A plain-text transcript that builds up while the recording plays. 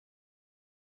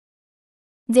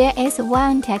There is a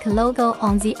Wirentech logo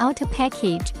on the outer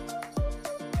package.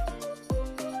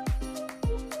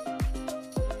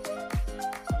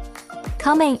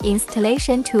 Common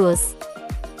installation tools.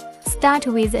 Start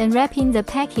with unwrapping the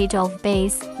package of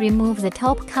base. Remove the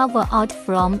top cover out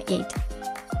from it.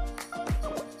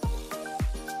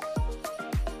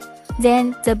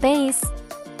 Then the base.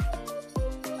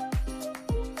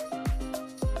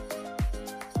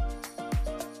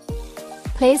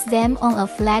 Place them on a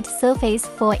flat surface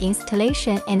for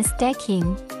installation and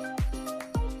stacking.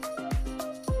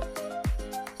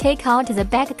 Take out the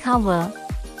back cover.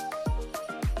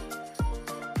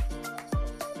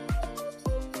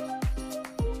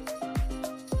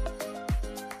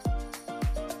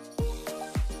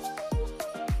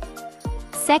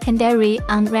 Secondary,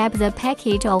 unwrap the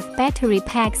package of battery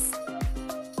packs.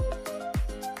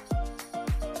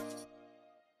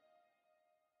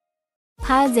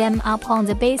 Pile them up on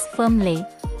the base firmly.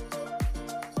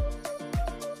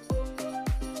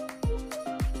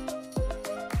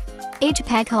 Each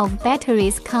pack of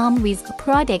batteries come with a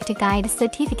product guide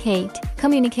certificate,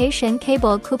 communication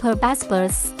cable, Cooper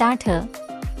busbar starter.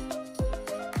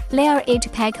 Layer each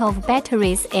pack of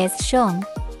batteries as shown.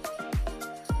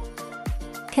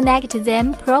 Connect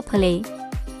them properly.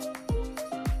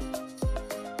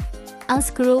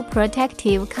 Unscrew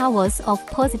protective covers of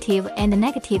positive and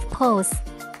negative poles.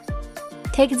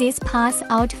 Take these parts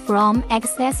out from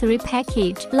accessory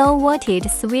package. Low voltage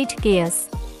switchgears.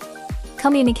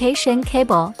 Communication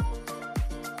cable.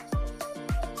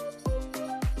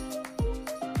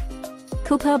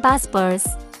 Cooper busbars.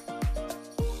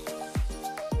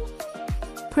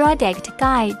 Product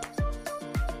guide.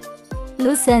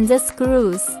 Loosen the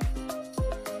screws.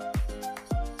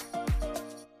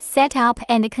 Set up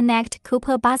and connect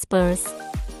Cooper busbars.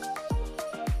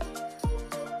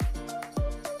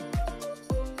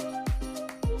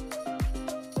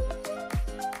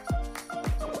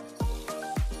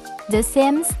 The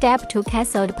same step to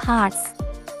cathode parts.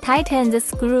 Tighten the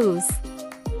screws.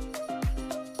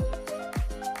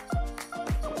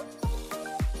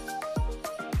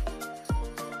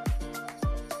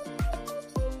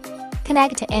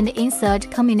 Connect and insert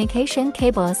communication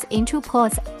cables into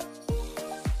ports.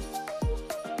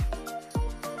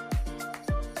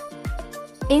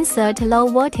 Insert low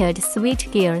voltage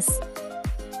switchgears.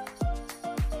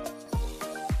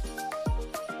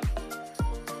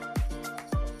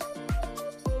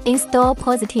 Install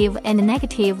positive and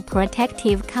negative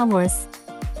protective covers.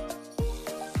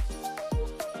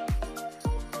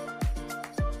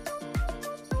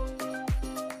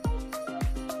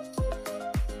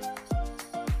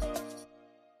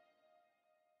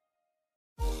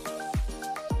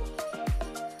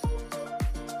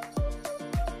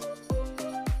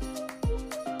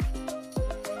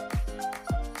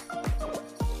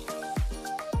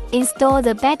 Install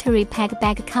the battery pack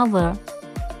back cover.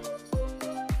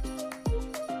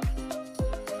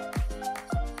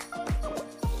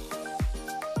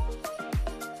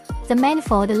 The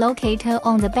manifold locator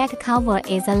on the back cover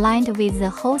is aligned with the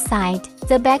hole side.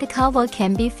 The back cover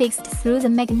can be fixed through the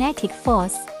magnetic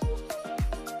force.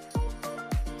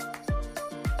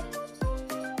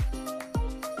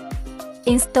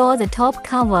 Install the top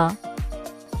cover.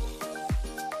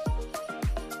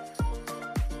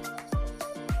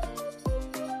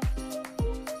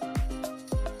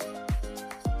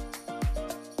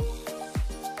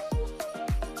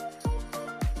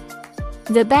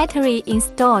 The battery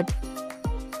installed.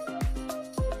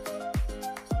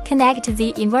 Connect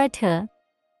the inverter.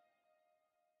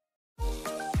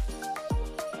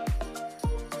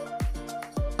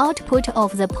 Output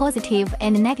of the positive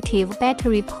and negative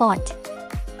battery port.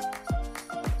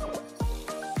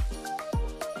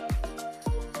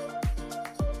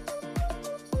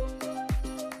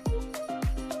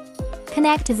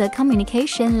 Connect the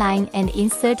communication line and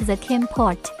insert the CAN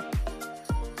port.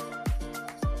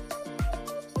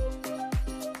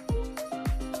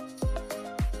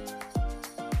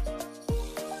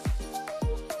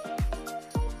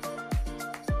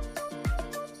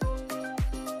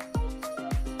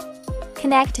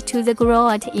 Connect to the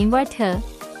ground inverter.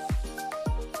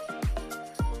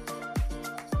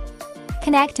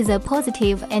 Connect the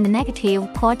positive and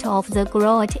negative port of the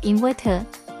ground inverter.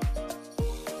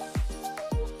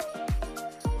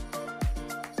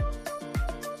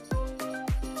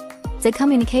 The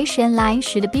communication line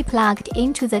should be plugged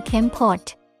into the CAN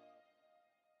port.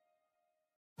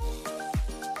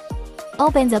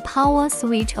 Open the power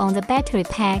switch on the battery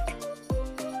pack.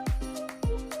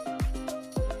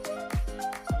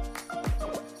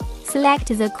 Select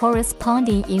the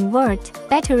corresponding invert.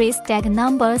 Battery stack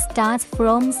number starts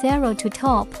from 0 to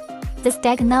top. The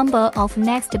stack number of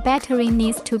next battery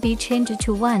needs to be changed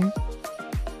to 1.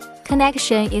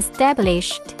 Connection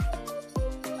established.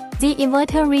 The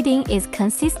inverter reading is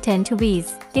consistent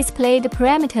with displayed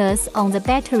parameters on the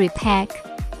battery pack.